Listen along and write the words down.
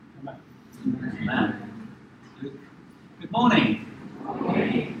Good morning.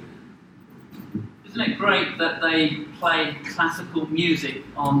 Isn't it great that they play classical music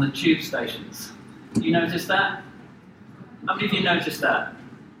on the tube stations? You noticed that? How many of you noticed that?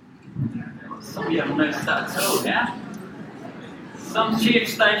 Some of you haven't noticed that at all, yeah? Some tube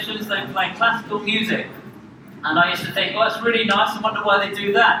stations, they play classical music. And I used to think, well, that's really nice, I wonder why they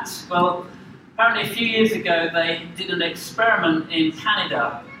do that. Well, apparently a few years ago they did an experiment in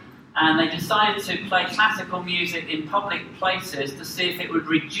Canada, and they decided to play classical music in public places to see if it would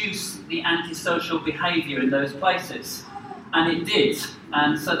reduce the antisocial behaviour in those places. And it did.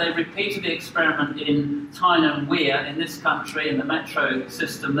 And so they repeated the experiment in Tyne and Wear in this country, in the metro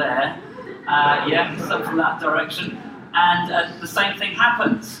system there. Something from that direction. And the same thing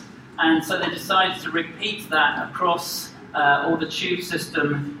happened. And so they decided to repeat that across all the tube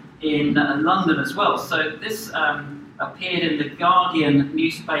system in London as well. So this appeared in the Guardian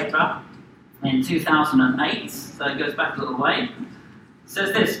newspaper in 2008, so it goes back a little way. It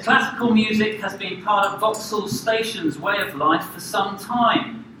says this: classical music has been part of Vauxhall Station's way of life for some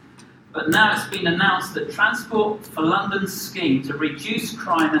time, but now it's been announced that Transport for London's scheme to reduce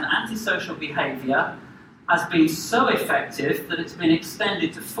crime and antisocial behaviour has been so effective that it's been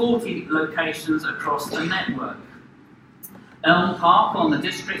extended to 40 locations across the network. Elm Park on the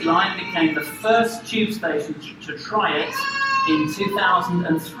District Line became the first tube station to try it in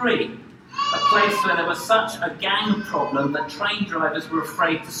 2003, a place where there was such a gang problem that train drivers were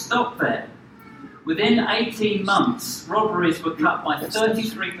afraid to stop there. Within 18 months, robberies were cut by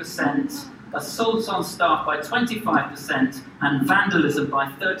 33%, assaults on staff by 25%, and vandalism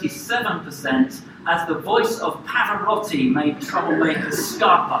by 37%, as the voice of Pavarotti made troublemakers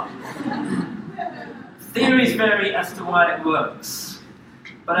scarper. Theories vary as to why it works,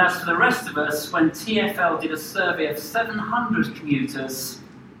 but as for the rest of us, when TfL did a survey of 700 commuters,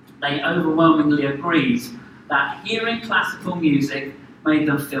 they overwhelmingly agreed that hearing classical music made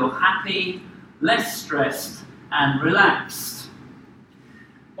them feel happy, less stressed, and relaxed.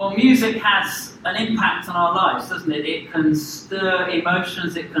 Well, music has an impact on our lives, doesn't it? It can stir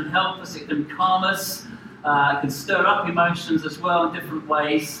emotions, it can help us, it can calm us, it can stir up emotions as well in different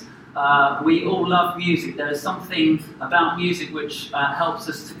ways. We all love music. There is something about music which helps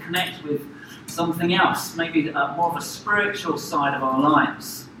us to connect with something else, maybe more of a spiritual side of our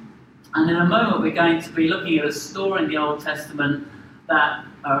lives. And in a moment we're going to be looking at a story in the Old Testament that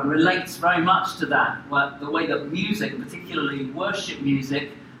relates very much to that, the way that music, particularly worship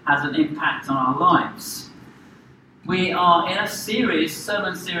music, has an impact on our lives. We are in a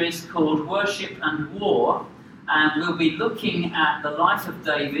sermon series called Worship and War, and we'll be looking at the life of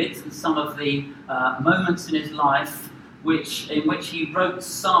David and some of the moments in his life in which he wrote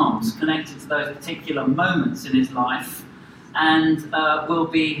psalms connected to those particular moments in his life. And we'll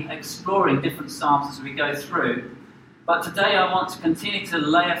be exploring different psalms as we go through. But today I want to continue to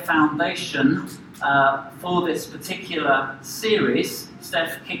lay a foundation for this particular series.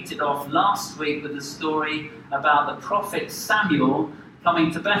 Steph kicked it off last week with the story about the prophet Samuel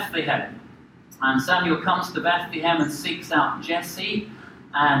coming to Bethlehem. And Samuel comes to Bethlehem and seeks out Jesse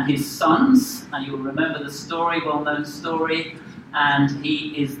and his sons. And you'll remember the story, well-known story. And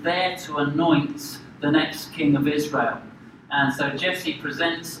he is there to anoint the next king of Israel. And so Jesse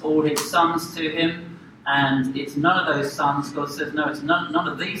presents all his sons to him. And it's none of those sons. God says, no, it's none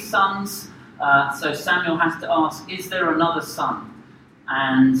of these sons. So Samuel has to ask, is there another son?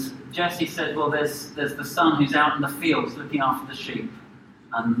 And Jesse said, well, there's the son who's out in the fields looking after the sheep.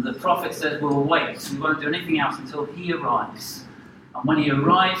 And the prophet says, we'll wait. We won't do anything else until he arrives. And when he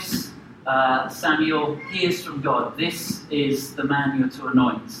arrives, Samuel hears from God, this is the man you're to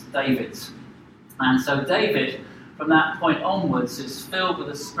anoint, David. And so David, from that point onwards, is filled with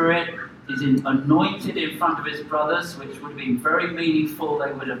the Spirit, is anointed in front of his brothers, which would have been very meaningful.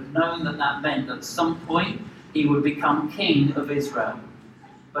 They would have known that meant at some point he would become king of Israel.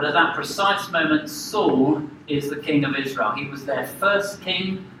 But at that precise moment, Saul is the king of Israel. He was their first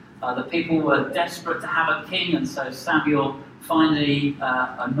king. The people were desperate to have a king, and so Samuel finally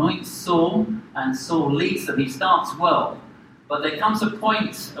anoints Saul, and Saul leads them. He starts well. But there comes a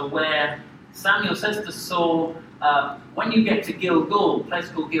point where Samuel says to Saul, when you get to Gilgal, a place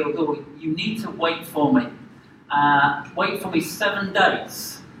called Gilgal, you need to wait for me. Wait for me 7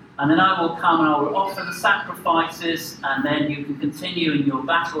 days. And then I will come and I will offer the sacrifices, and then you can continue in your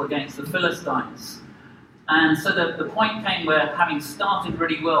battle against the Philistines. And so the point came where, having started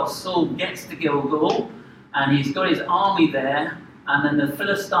really well, Saul gets to Gilgal, and he's got his army there, and then the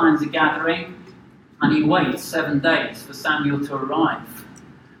Philistines are gathering, and he waits 7 days for Samuel to arrive.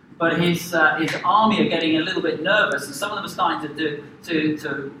 but his army are getting a little bit nervous, and some of them are starting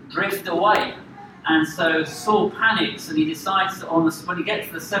to drift away. And so Saul panics, and he decides that when he gets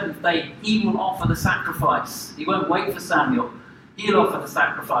to the seventh day, he will offer the sacrifice. He won't wait for Samuel. He'll offer the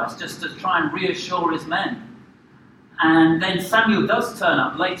sacrifice just to try and reassure his men. And then Samuel does turn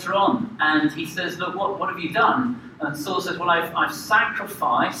up later on, and he says, look, what have you done? And Saul says, well, I've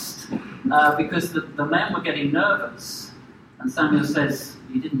sacrificed because the men were getting nervous. And Samuel says,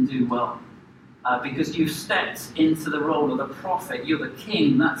 you didn't do well. Because you've stepped into the role of the prophet. You're the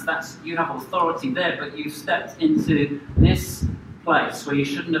king. That's you have authority there, but you've stepped into this place where you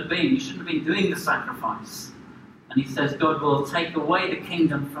shouldn't have been. You shouldn't have been doing the sacrifice. And he says, God will take away the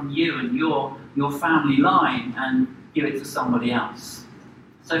kingdom from you and your family line and give it to somebody else.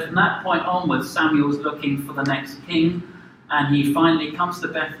 So from that point onwards, Samuel's looking for the next king, and he finally comes to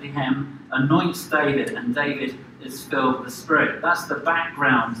Bethlehem, anoints David, and David is filled with the Spirit. That's the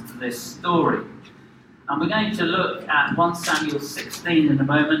background to this story. And we're going to look at 1 Samuel 16 in a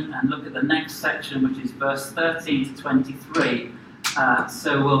moment and look at the next section, which is verse 13 to 23.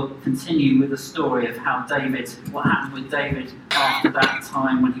 So we'll continue with the story of what happened with David after that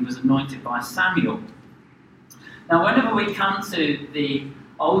time when he was anointed by Samuel. Now, whenever we come to the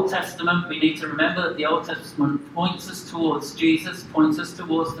Old Testament, we need to remember that the Old Testament points us towards Jesus, points us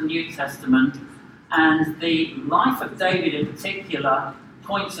towards the New Testament, and the life of David in particular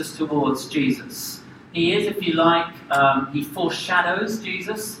points us towards Jesus. He is, if you like, he foreshadows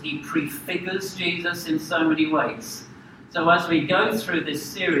Jesus, he prefigures Jesus in so many ways. So as we go through this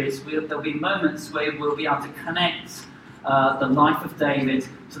series, there'll be moments where we'll be able to connect the life of David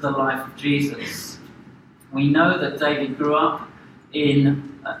to the life of Jesus. We know that David grew up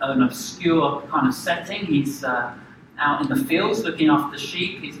in an obscure kind of setting. He's out in the fields looking after the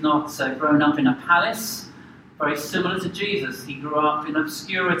sheep. He's not grown up in a palace. Very similar to Jesus. He grew up in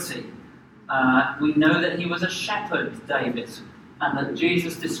obscurity. We know that he was a shepherd, David, and that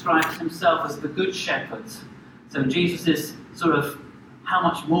Jesus describes himself as the good shepherd. So Jesus is sort of how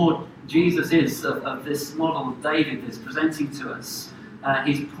much more Jesus is of this model David is presenting to us.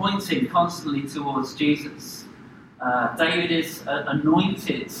 He's pointing constantly towards Jesus. David is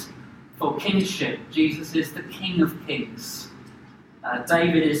anointed for kingship. Jesus is the King of Kings.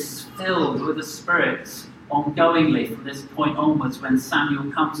 David is filled with the Spirit ongoingly from this point onwards when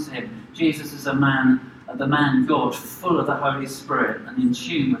Samuel comes to him. Jesus is the man God, full of the Holy Spirit and in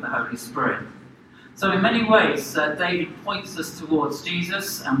tune with the Holy Spirit. So in many ways, David points us towards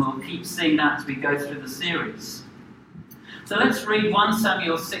Jesus, and we'll keep seeing that as we go through the series. So let's read 1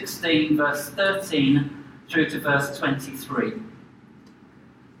 Samuel 16, verse 13 through to verse 23.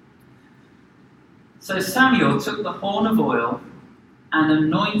 So Samuel took the horn of oil and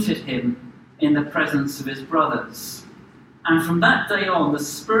anointed him in the presence of his brothers. And from that day on, the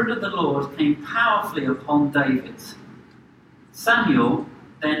Spirit of the Lord came powerfully upon David. Samuel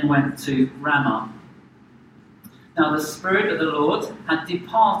then went to Ramah. Now the Spirit of the Lord had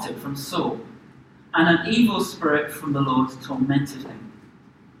departed from Saul, and an evil spirit from the Lord tormented him.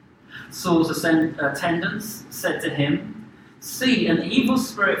 Saul's attendants said to him, "See, an evil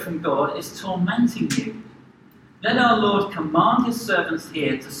spirit from God is tormenting you. Let our Lord command his servants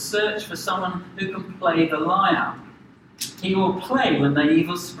here to search for someone who can play the lyre. He will play when the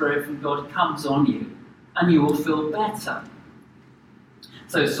evil spirit from God comes on you, and you will feel better."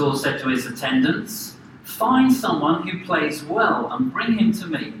 So Saul said to his attendants, "Find someone who plays well and bring him to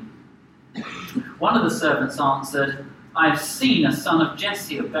me." One of the servants answered, "I have seen a son of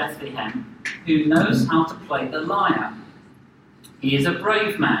Jesse of Bethlehem who knows how to play the lyre. He is a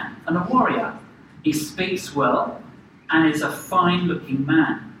brave man and a warrior. He speaks well and is a fine-looking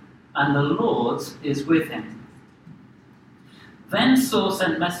man, and the Lord is with him." Then Saul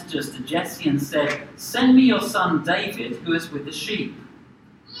sent messengers to Jesse and said, "Send me your son David, who is with the sheep."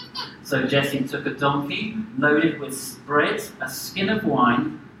 So Jesse took a donkey loaded with bread, a skin of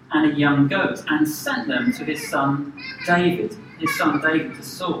wine, and a young goat, and sent them to his son David to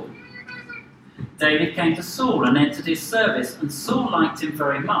Saul. David came to Saul and entered his service, and Saul liked him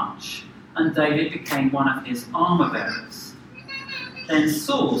very much, and David became one of his armor-bearers. Then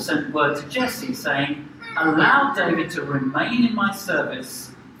Saul sent word to Jesse, saying, "Allow David to remain in my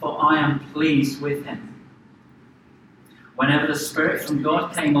service, for I am pleased with him." Whenever the Spirit from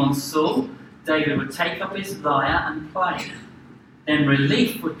God came on Saul, David would take up his lyre and play. Then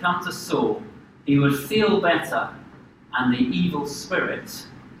relief would come to Saul, he would feel better, and the evil spirit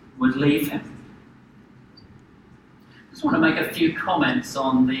would leave him. I just want to make a few comments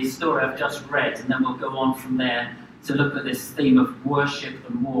on the story I've just read, and then we'll go on from there to look at this theme of worship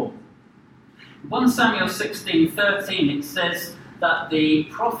and war. In 1 Samuel 16:13 it says that the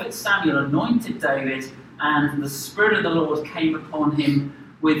prophet Samuel anointed David, and the Spirit of the Lord came upon him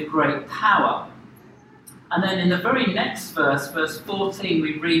with great power. And then in the very next verse, verse 14,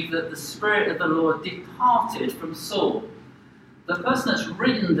 we read that the Spirit of the Lord departed from Saul. The person that's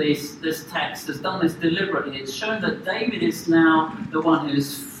written this text has done this deliberately. It's shown that David is now the one who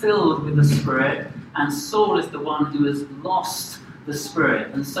is filled with the Spirit, and Saul is the one who has lost the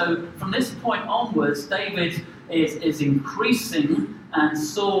Spirit. And so from this point onwards, David is increasing and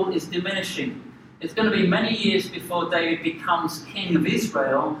Saul is diminishing. It's going to be many years before David becomes king of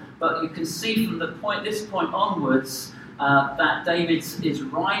Israel, but you can see from this point onwards that David is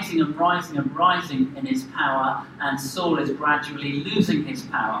rising and rising and rising in his power, and Saul is gradually losing his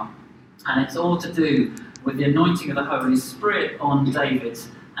power. And it's all to do with the anointing of the Holy Spirit on David.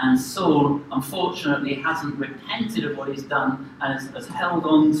 And Saul, unfortunately, hasn't repented of what he's done and has held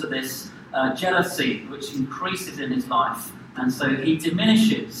on to this jealousy, which increases in his life. And so he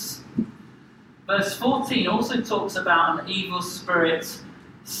diminishes. Verse 14 also talks about an evil spirit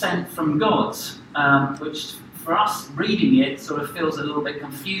sent from God, which for us reading it sort of feels a little bit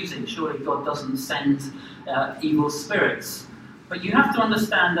confusing. Surely God doesn't send evil spirits. But you have to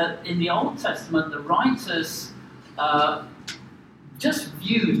understand that in the Old Testament, the writers just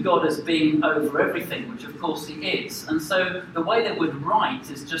viewed God as being over everything, which of course he is. And so the way they would write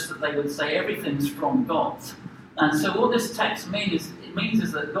is just that they would say everything's from God. And so what this text means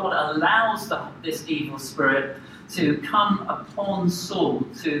is that God allows this evil spirit to come upon Saul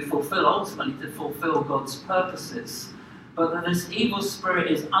ultimately to fulfill God's purposes. But that this evil spirit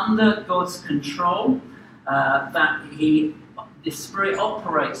is under God's control, that the spirit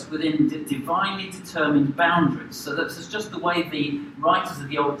operates within divinely determined boundaries. So that's just the way the writers of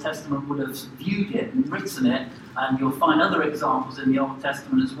the Old Testament would have viewed it and written it. And you'll find other examples in the Old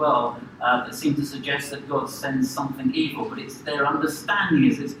Testament as well that seem to suggest that God sends something evil. But their understanding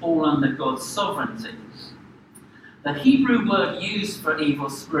is it's all under God's sovereignty. The Hebrew word used for evil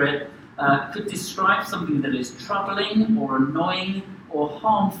spirit could describe something that is troubling or annoying or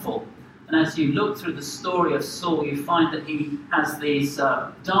harmful. And as you look through the story of Saul, you find that he has these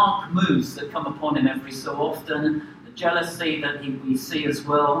dark moods that come upon him every so often, the jealousy that we see as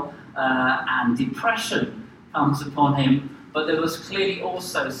well, and depression comes upon him. But there was clearly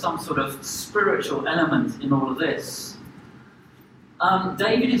also some sort of spiritual element in all of this.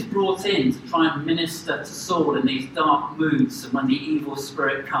 David is brought in to try and minister to Saul in these dark moods when the evil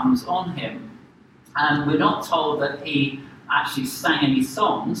spirit comes on him. And we're not told that he actually sang any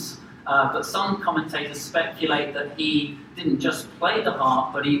songs, but some commentators speculate that he didn't just play the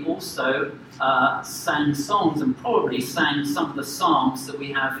harp, but he also sang songs, and probably sang some of the psalms that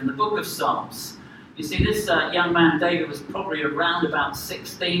we have in the book of Psalms. You see, this young man, David, was probably around about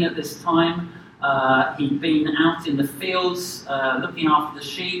 16 at this time. He'd been out in the fields looking after the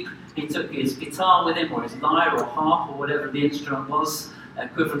sheep. He took his guitar with him, or his lyre or harp, or whatever the instrument was,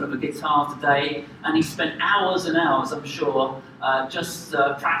 equivalent of a guitar today, and he spent hours and hours, I'm sure, just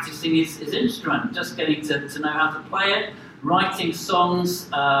practicing his instrument, just getting to know how to play it, writing songs.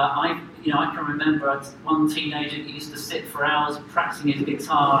 I can remember one teenager who used to sit for hours practicing his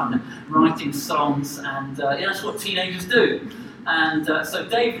guitar and writing songs, and that's what teenagers do. And so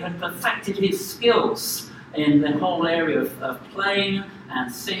David had perfected his skills in the whole area of playing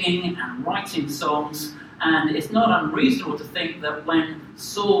and singing and writing songs. And it's not unreasonable to think that when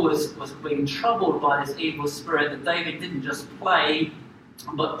Saul was being troubled by this evil spirit, that David didn't just play,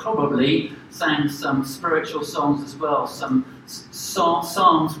 but probably sang some spiritual songs as well, some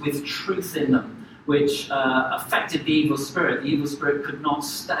psalms with truth in them, which affected the evil spirit. The evil spirit could not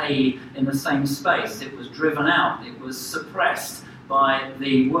stay in the same space. It was driven out. It was suppressed by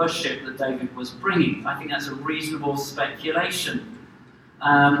the worship that David was bringing. I think that's a reasonable speculation.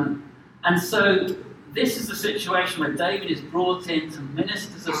 And so this is the situation where David is brought in to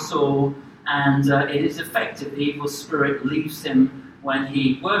minister to Saul, and it is effective. The evil spirit leaves him when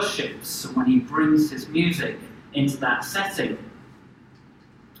he worships, when he brings his music into that setting.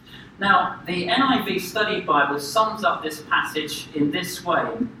 Now, the NIV Study Bible sums up this passage in this way,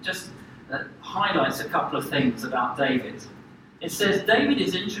 just highlights a couple of things about David. It says, David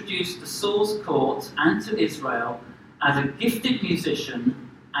is introduced to Saul's court and to Israel as a gifted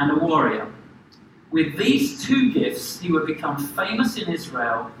musician and a warrior. With these two gifts, he would become famous in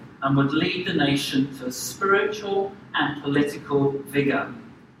Israel and would lead the nation to a spiritual and political vigor.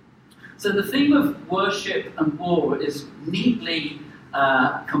 So the theme of worship and war is neatly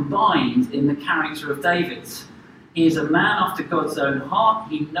combined in the character of David. He is a man after God's own heart.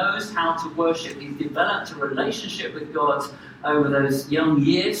 He knows how to worship. He's developed a relationship with God over those young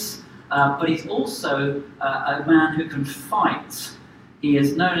years. but he's also a man who can fight. He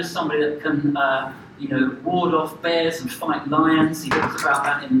is known as somebody that can ward off bears and fight lions. He talks about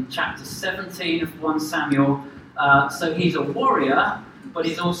that in chapter 17 of 1 Samuel. So he's a warrior, but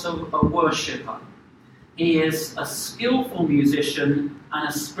he's also a worshipper. He is a skillful musician and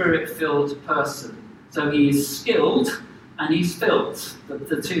a spirit-filled person. So he is skilled and he's filled,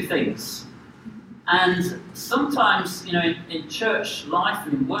 the two things. And sometimes, in church life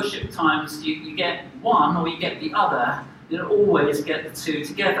and in worship times, you get one or you get the other. You don't always get the two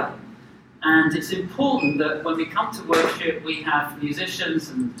together. And it's important that when we come to worship, we have musicians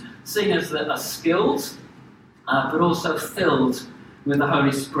and singers that are skilled, but also filled with the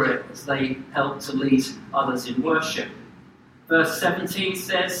Holy Spirit as they help to lead others in worship. Verse 17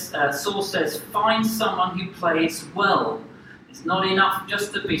 says, Saul says, find someone who plays well. It's not enough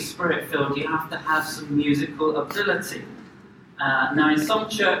just to be spirit-filled, you have to have some musical ability. Now in some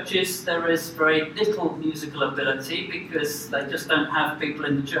churches there is very little musical ability because they just don't have people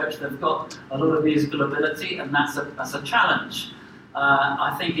in the church that have got a lot of musical ability, and that's a challenge.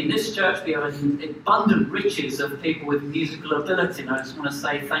 I think in this church we have an abundant riches of people with musical ability, and I just want to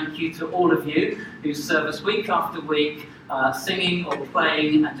say thank you to all of you who serve us week after week, singing or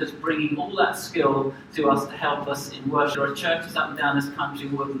playing and just bringing all that skill to us to help us in worship. There are churches up and down this country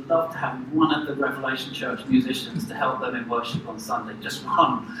who would love to have one of the Revelation Church musicians to help them in worship on Sunday, just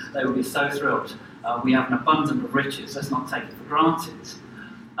one. They would be so thrilled. We have an abundance of riches, let's not take it for granted.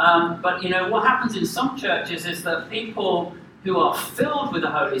 But what happens in some churches is that people who are filled with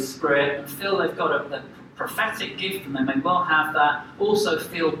the Holy Spirit and feel they've got a prophetic gift, and they may well have that, also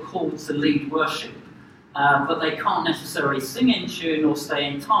feel called to lead worship. But they can't necessarily sing in tune or stay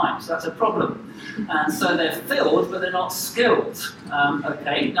in time, so that's a problem. And so they're filled, but they're not skilled.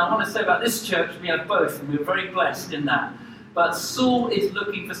 Okay, now I want to say about this church, we have both, and we're very blessed in that. But Saul is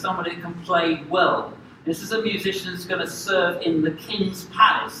looking for somebody who can play well. This is a musician who's going to serve in the king's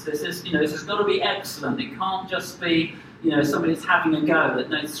palace. This has got to be excellent. It can't just be somebody who's having a go that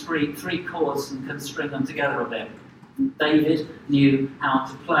knows three chords and can string them together a bit. David knew how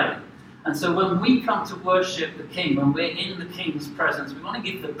to play. And so when we come to worship the king, when we're in the king's presence, we want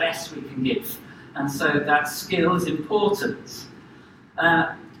to give the best we can give. And so that skill is important.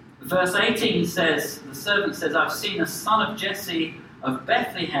 Verse 18 says, the servant says, I've seen a son of Jesse of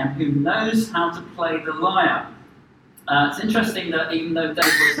Bethlehem who knows how to play the lyre. It's interesting that even though David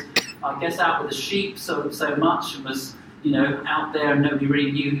was, I guess, out with the sheep so much and was out there and nobody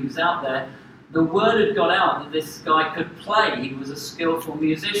really knew he was out there, the word had got out that this guy could play. He was a skillful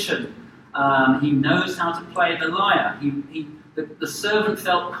musician. He knows how to play the lyre. The servant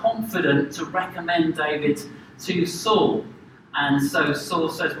felt confident to recommend David to Saul. And so Saul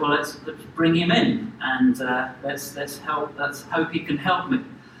says, well, let's bring him in and let's hope he can help me.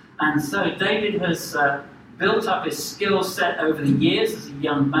 And so David has built up his skill set over the years as a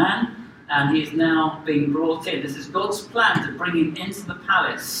young man, and he is now being brought in. This is God's plan to bring him into the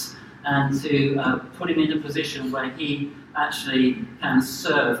palace and to put him in a position where he actually can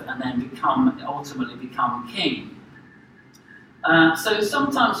serve and then ultimately become king. So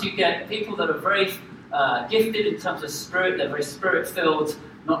sometimes you get people that are very gifted in terms of spirit, they're very spirit-filled,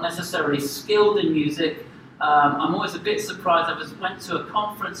 not necessarily skilled in music. I'm always a bit surprised. I went to a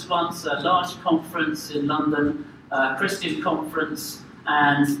conference once, a large conference in London, a Christian conference,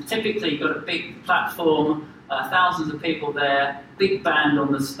 and typically you've got a big platform, thousands of people there, big band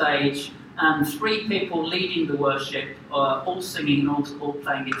on the stage, and 3 people leading the worship, all singing and all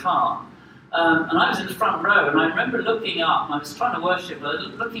playing guitar. And I was in the front row, and I remember looking up, I was trying to worship, but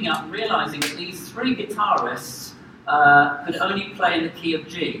looking up and realising that these 3 guitarists could only play in the key of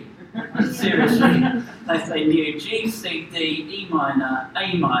G. Seriously. They knew G, C, D, E minor,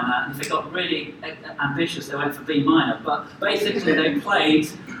 A minor, and if they got really ambitious, they went for B minor. But basically they played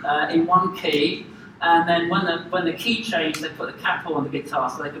in one key, and then when the key changed, they put the capo on the guitar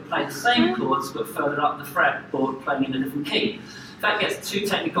so they could play the same chords but further up the fretboard, playing in a different key. If that gets too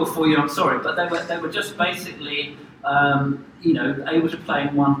technical for you, I'm sorry, but they were just basically able to play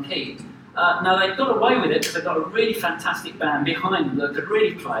in one key. Now they got away with it because they got a really fantastic band behind them that could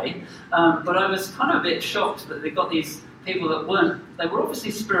really play, but I was kind of a bit shocked that they got these people that they were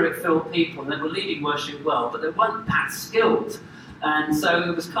obviously spirit-filled people and they were leading worship well, but they weren't that skilled. And so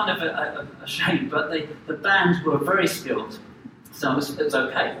it was kind of a shame, but the band were very skilled, so it was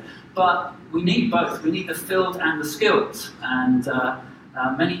okay. But we need both. We need the filled and the skilled, and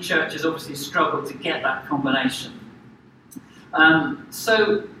many churches obviously struggle to get that combination.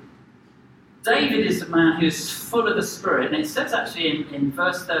 So David is a man who's full of the Spirit, and it says actually in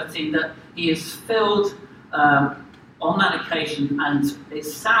verse 13 that he is filled on that occasion, and it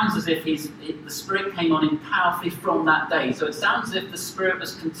sounds as if the Spirit came on him powerfully from that day. So it sounds as if the Spirit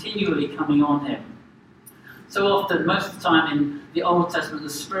was continually coming on him. So often, most of the time in the Old Testament, the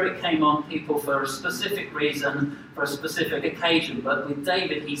Spirit came on people for a specific reason, for a specific occasion. But with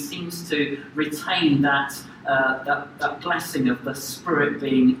David, he seems to retain that blessing of the Spirit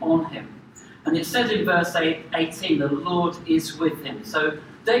being on him. And it says in verse 18, the Lord is with him. So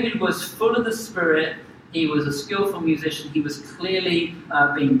David was full of the Spirit. He was a skillful musician. He was clearly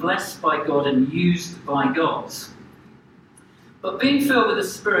being blessed by God and used by God. But being filled with the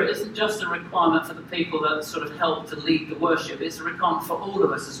Spirit isn't just a requirement for the people that sort of help to lead the worship. It's a requirement for all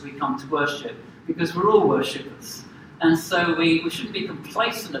of us as we come to worship, because we're all worshippers. And so we shouldn't be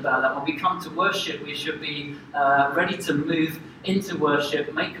complacent about that. When we come to worship, we should be ready to move into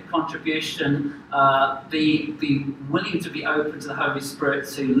worship, make a contribution, be willing to be open to the Holy Spirit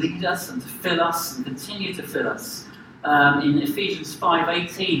to lead us and to fill us and continue to fill us. In Ephesians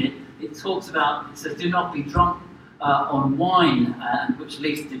 5:18, it talks about, it says, do not be drunk on wine, which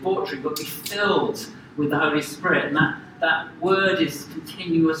leads to debauchery, but be filled with the Holy Spirit. And that word is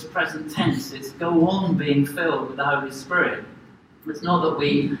continuous present tense. It's go on being filled with the Holy Spirit. It's not that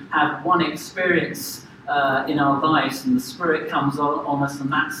we have one experience in our lives and the Spirit comes on us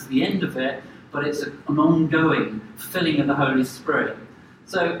and that's the end of it, but it's an ongoing filling of the Holy Spirit.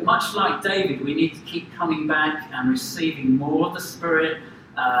 So much like David, we need to keep coming back and receiving more of the Spirit,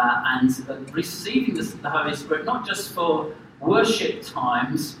 and receiving the Holy Spirit, not just for worship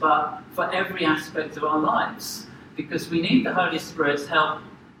times, but for every aspect of our lives. Because we need the Holy Spirit's help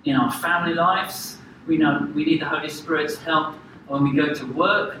in our family lives. We need the Holy Spirit's help when we go to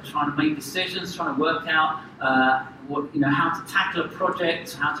work and trying to make decisions, trying to work out how to tackle a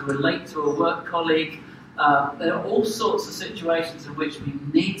project, how to relate to a work colleague. There are all sorts of situations in which we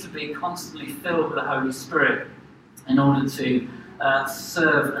need to be constantly filled with the Holy Spirit in order to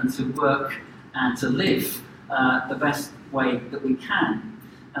serve and to work and to live the best way that we can.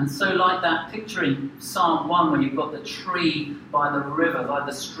 And so like that picture in Psalm 1 when you've got the tree by the river, by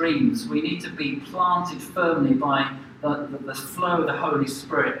the streams, we need to be planted firmly by the flow of the Holy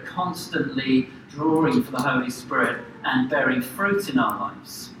Spirit, constantly drawing for the Holy Spirit and bearing fruit in our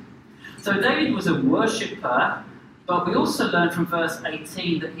lives. So David was a worshipper, but we also learn from verse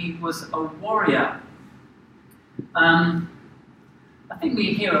 18 that he was a warrior. I think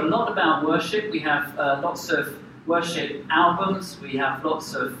we hear a lot about worship. We have lots of worship albums. We have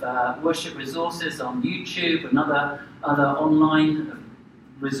lots of worship resources on YouTube and other online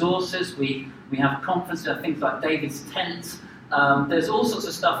resources. We have conferences, things like David's Tent. There's all sorts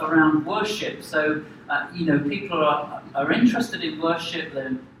of stuff around worship. So, people are interested in worship.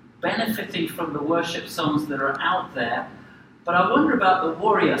 They're benefiting from the worship songs that are out there. But I wonder about the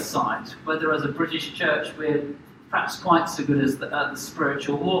warrior side, whether as a British church we're perhaps quite so good as the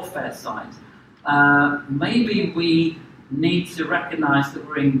spiritual warfare side. Maybe we need to recognise that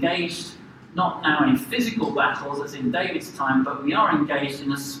we're engaged not now in physical battles as in David's time, but we are engaged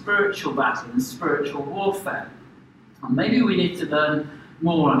in a spiritual battle, in spiritual warfare. And maybe we need to learn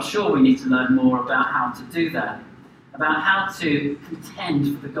more, I'm sure we need to learn more about how to do that, about how to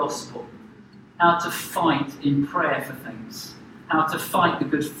contend for the gospel, how to fight in prayer for things, how to fight the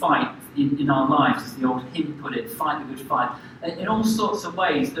good fight in our lives, as the old hymn put it, fight the good fight. In all sorts of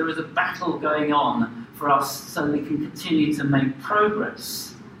ways, there is a battle going on for us so we can continue to make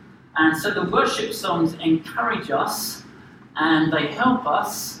progress. And so the worship songs encourage us and they help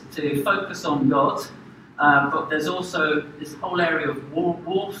us to focus on God, but there's also this whole area of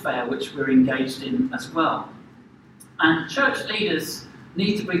warfare which we're engaged in as well. And church leaders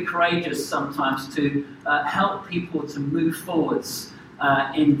need to be courageous sometimes to help people to move forwards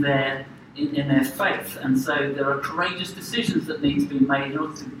in their faith. And so there are courageous decisions that need to be made in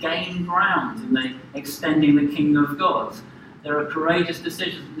order to gain ground in extending the kingdom of God. There are courageous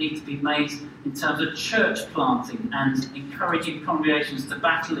decisions that need to be made in terms of church planting and encouraging congregations to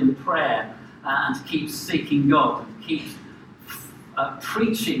battle in prayer and to keep seeking God, and keep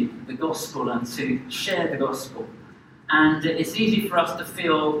preaching the gospel and to share the gospel. And it's easy for us to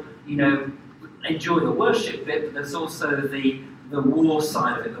feel, enjoy the worship bit, but there's also the war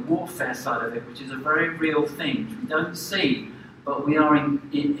side of it, the warfare side of it, which is a very real thing, which we don't see, but we are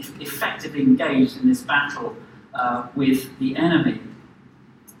effectively engaged in this battle with the enemy.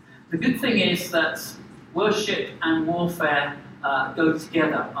 The good thing is that worship and warfare go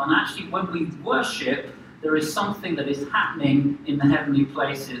together, and actually when we worship, there is something that is happening in the heavenly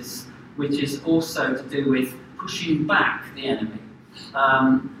places, which is also to do with pushing back the enemy.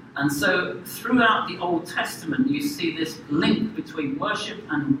 And so throughout the Old Testament, you see this link between worship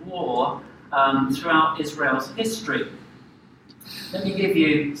and war throughout Israel's history. Let me give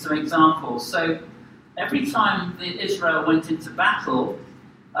you some examples. So every time Israel went into battle,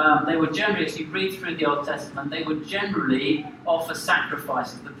 they would generally, as you read through the Old Testament, they would generally offer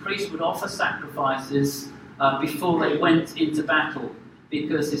sacrifices. The priests would offer sacrifices before they went into battle,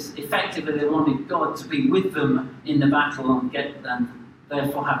 because effectively they wanted God to be with them in the battle and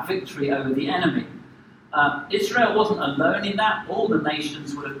therefore have victory over the enemy. Israel wasn't alone in that. All the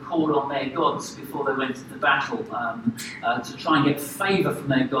nations would have called on their gods before they went into battle to try and get favour from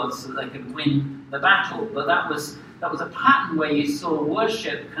their gods so that they could win the battle. But that was a pattern where you saw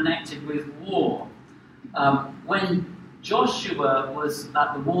worship connected with war. When Joshua was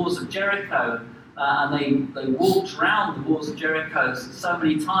at the walls of Jericho, and they walked around the walls of Jericho so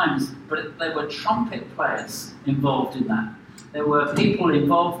many times, but there were trumpet players involved in that. There were people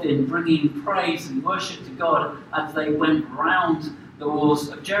involved in bringing praise and worship to God as they went round the walls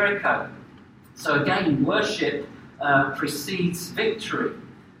of Jericho. So again, worship precedes victory.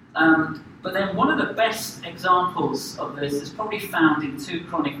 But then one of the best examples of this is probably found in 2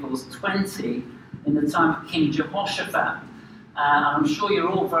 Chronicles 20 in the time of King Jehoshaphat. And I'm sure you're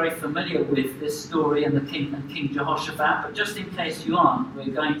all very familiar with this story and King Jehoshaphat, but just in case you aren't,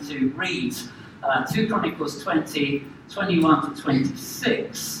 we're going to read 2 Chronicles 20, 21 to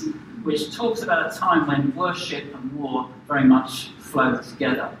 26, which talks about a time when worship and war very much flowed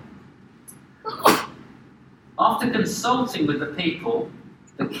together. After consulting with the people,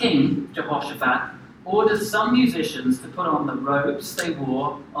 the king, Jehoshaphat, ordered some musicians to put on the robes they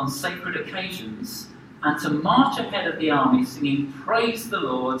wore on sacred occasions and to march ahead of the army singing, "Praise the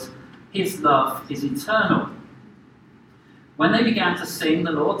Lord, his love is eternal." When they began to sing,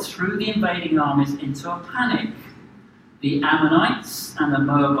 the Lord threw the invading armies into a panic. The Ammonites and the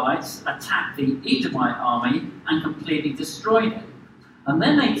Moabites attacked the Edomite army and completely destroyed it. And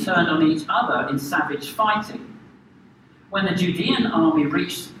then they turned on each other in savage fighting. When the Judean army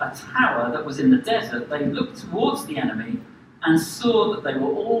reached a tower that was in the desert, they looked towards the enemy and saw that they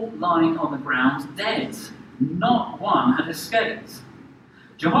were all lying on the ground dead. Not one had escaped.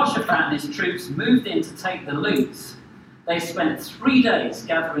 Jehoshaphat and his troops moved in to take the loot. They spent 3 days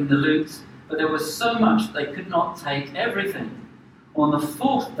gathering the loot, but there was so much they could not take everything. On the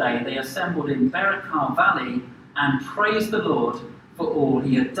 4th day they assembled in Berakah Valley and praised the Lord for all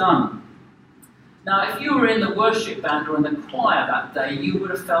he had done. Now, if you were in the worship band or in the choir that day, you would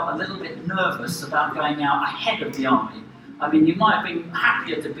have felt a little bit nervous about going out ahead of the army. I mean, you might have been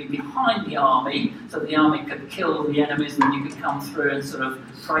happier to be behind the army so the army could kill the enemies and you could come through and sort of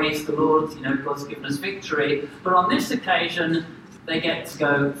praise the Lord, God's given us victory. But on this occasion, they get to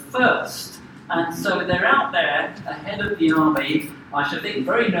go first. And so they're out there ahead of the army, I should think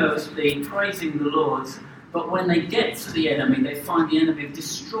very nervously, praising the Lord. But when they get to the enemy, they find the enemy have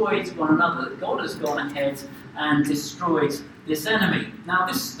destroyed one another. God has gone ahead and destroyed this enemy. Now,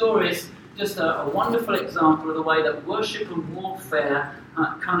 this story is just a wonderful example of the way that worship and warfare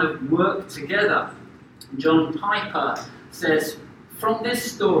kind of work together. John Piper says, "From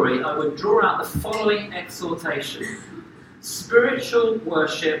this story, I would draw out the following exhortation. Spiritual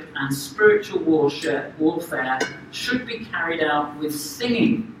worship and spiritual warfare should be carried out with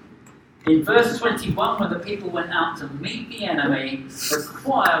singing. In verse 21, when the people went out to meet the enemy, the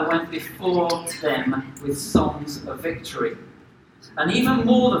choir went before them with songs of victory." And even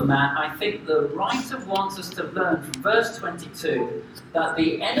more than that, I think the writer wants us to learn from verse 22 that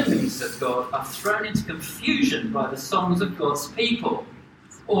the enemies of God are thrown into confusion by the songs of God's people.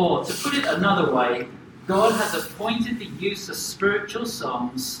 Or, to put it another way, God has appointed the use of spiritual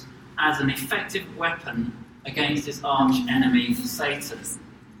songs as an effective weapon against his arch enemy, Satan.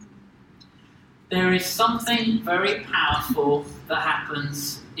 There is something very powerful that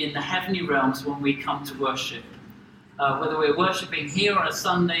happens in the heavenly realms when we come to worship. Whether we're worshipping here on a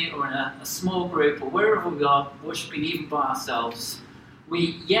Sunday or in a small group or wherever we are, worshipping even by ourselves,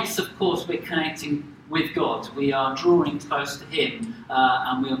 yes, of course, we're connecting with God. We are drawing close to him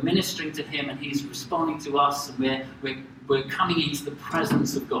and we are ministering to him and he's responding to us and we're coming into the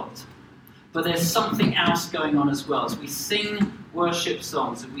presence of God. But there's something else going on as well. As we sing worship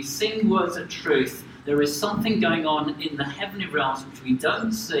songs, as we sing words of truth, there is something going on in the heavenly realms which we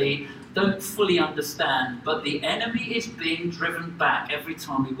don't see, don't fully understand, but the enemy is being driven back every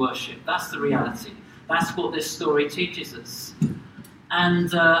time we worship. That's the reality. That's what this story teaches us.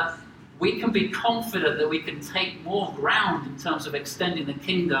 And we can be confident that we can take more ground in terms of extending the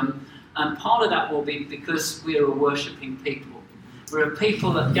kingdom, and part of that will be because we are a worshipping people. We're a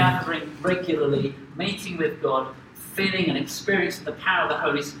people that are gathering regularly, meeting with God, feeling and experiencing the power of the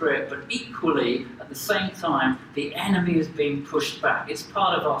Holy Spirit, but equally, at the same time, the enemy is being pushed back. It's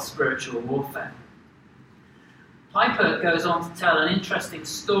part of our spiritual warfare. Piper goes on to tell an interesting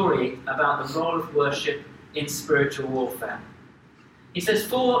story about the role of worship in spiritual warfare. He says,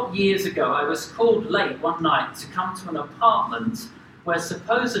 4 years ago, I was called late one night to come to an apartment where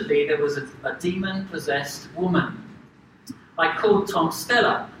supposedly there was a demon-possessed woman. I called Tom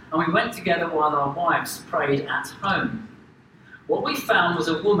Stella, and we went together while our wives prayed at home. What we found was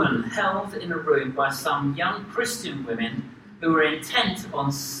a woman held in a room by some young Christian women who were intent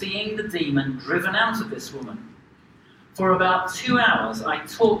on seeing the demon driven out of this woman. For about 2 hours, I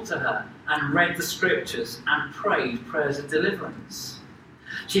talked to her and read the scriptures and prayed prayers of deliverance.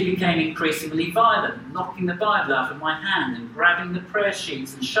 She became increasingly violent, knocking the Bible out of my hand and grabbing the prayer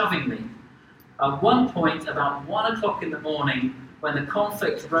sheets and shoving me. At one point, about 1 o'clock in the morning, when the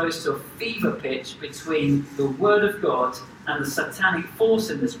conflict rose to a fever pitch between the Word of God and the satanic force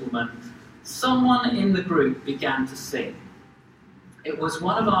in this woman, someone in the group began to sing. It was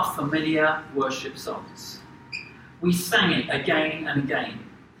one of our familiar worship songs. We sang it again and again,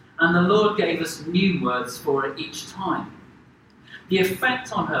 and the Lord gave us new words for it each time. The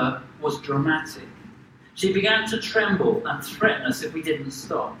effect on her was dramatic. She began to tremble and threaten us if we didn't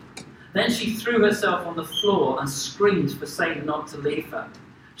stop. Then she threw herself on the floor and screamed for Satan not to leave her.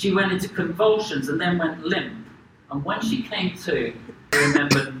 She went into convulsions and then went limp. And when she came to, she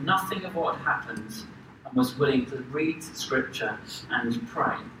remembered nothing of what had happened and was willing to read scripture and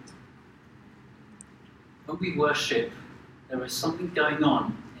pray. When we worship, there is something going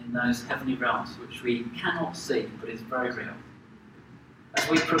on in those heavenly realms which we cannot see, but is very real. As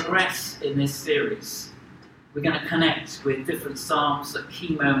we progress in this series, we're going to connect with different psalms at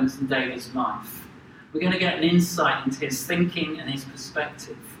key moments in David's life. We're going to get an insight into his thinking and his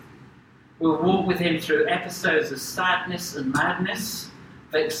perspective. We'll walk with him through episodes of sadness and madness,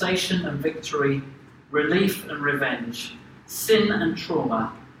 vexation and victory, relief and revenge, sin and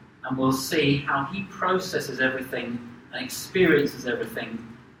trauma, and we'll see how he processes everything and experiences everything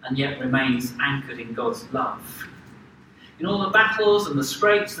and yet remains anchored in God's love. In all the battles and the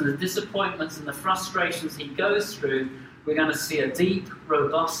scrapes and the disappointments and the frustrations he goes through, we're going to see a deep,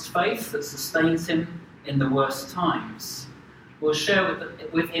 robust faith that sustains him in the worst times. We'll share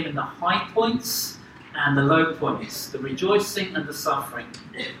with him in the high points and the low points, the rejoicing and the suffering.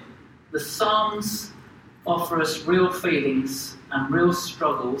 The Psalms offer us real feelings and real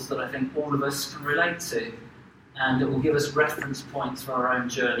struggles that I think all of us can relate to, and it will give us reference points for our own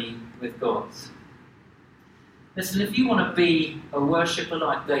journey with God. Listen, if you want to be a worshipper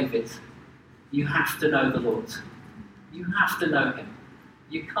like David, you have to know the Lord. You have to know him.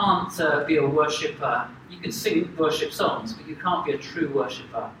 You can't be a worshipper. You can sing worship songs, but you can't be a true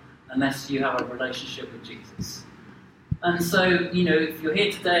worshipper unless you have a relationship with Jesus. And so, if you're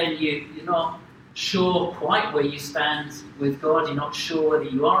here today and you're not sure quite where you stand with God, you're not sure whether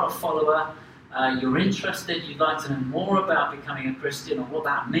you are a follower, you're interested, you'd like to know more about becoming a Christian or what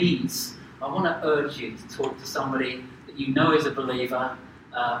that means, I want to urge you to talk to somebody that you know is a believer,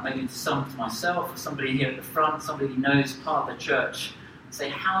 maybe to myself or somebody here at the front, somebody who knows part of the church, and say,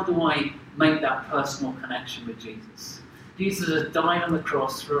 how do I make that personal connection with Jesus? Jesus has died on the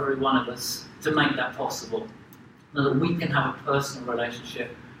cross for every one of us to make that possible, so that we can have a personal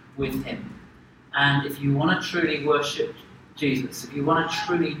relationship with him. And if you want to truly worship Jesus, if you want to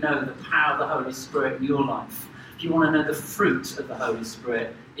truly know the power of the Holy Spirit in your life, if you want to know the fruit of the Holy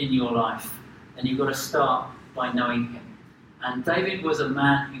Spirit in your life, then you've got to start by knowing him. And David was a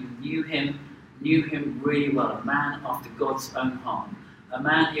man who knew him really well, a man after God's own heart, a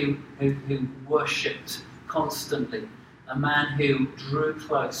man who worshipped constantly, a man who drew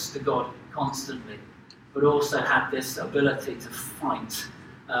close to God constantly, but also had this ability to fight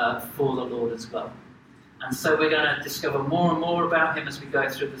for the Lord as well. And so we're going to discover more and more about him as we go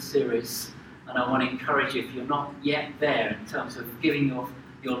through the series. And I want to encourage you, if you're not yet there in terms of giving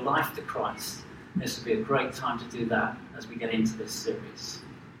your life to Christ, this would be a great time to do that as we get into this series.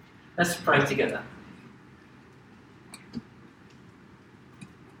 Let's pray together.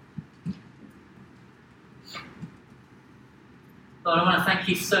 Lord, I want to thank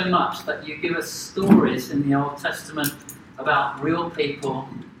you so much that you give us stories in the Old Testament about real people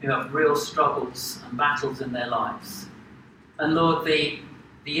who have real struggles and battles in their lives. And Lord, the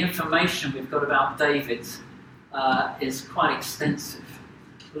information we've got about David is quite extensive.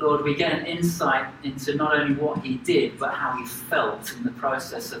 Lord, we get an insight into not only what he did, but how he felt in the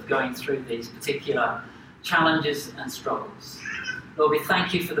process of going through these particular challenges and struggles. Lord, we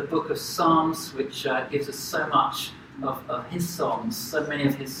thank you for the book of Psalms, which gives us so much of his songs, so many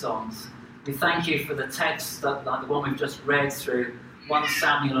of his songs. We thank you for the text, like the one we've just read through 1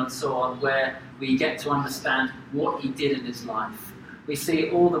 Samuel and so on, where we get to understand what he did in his life. We see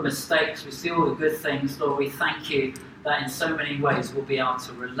all the mistakes, we see all the good things. Lord, we thank you that in so many ways we'll be able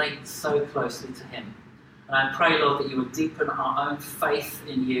to relate so closely to him. And I pray, Lord, that you would deepen our own faith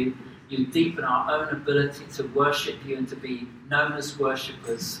in you, you deepen our own ability to worship you and to be known as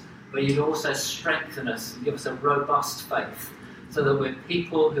worshippers, but you'd also strengthen us and give us a robust faith so that we're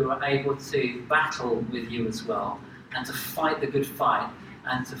people who are able to battle with you as well and to fight the good fight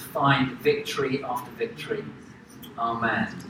and to find victory after victory. Amen.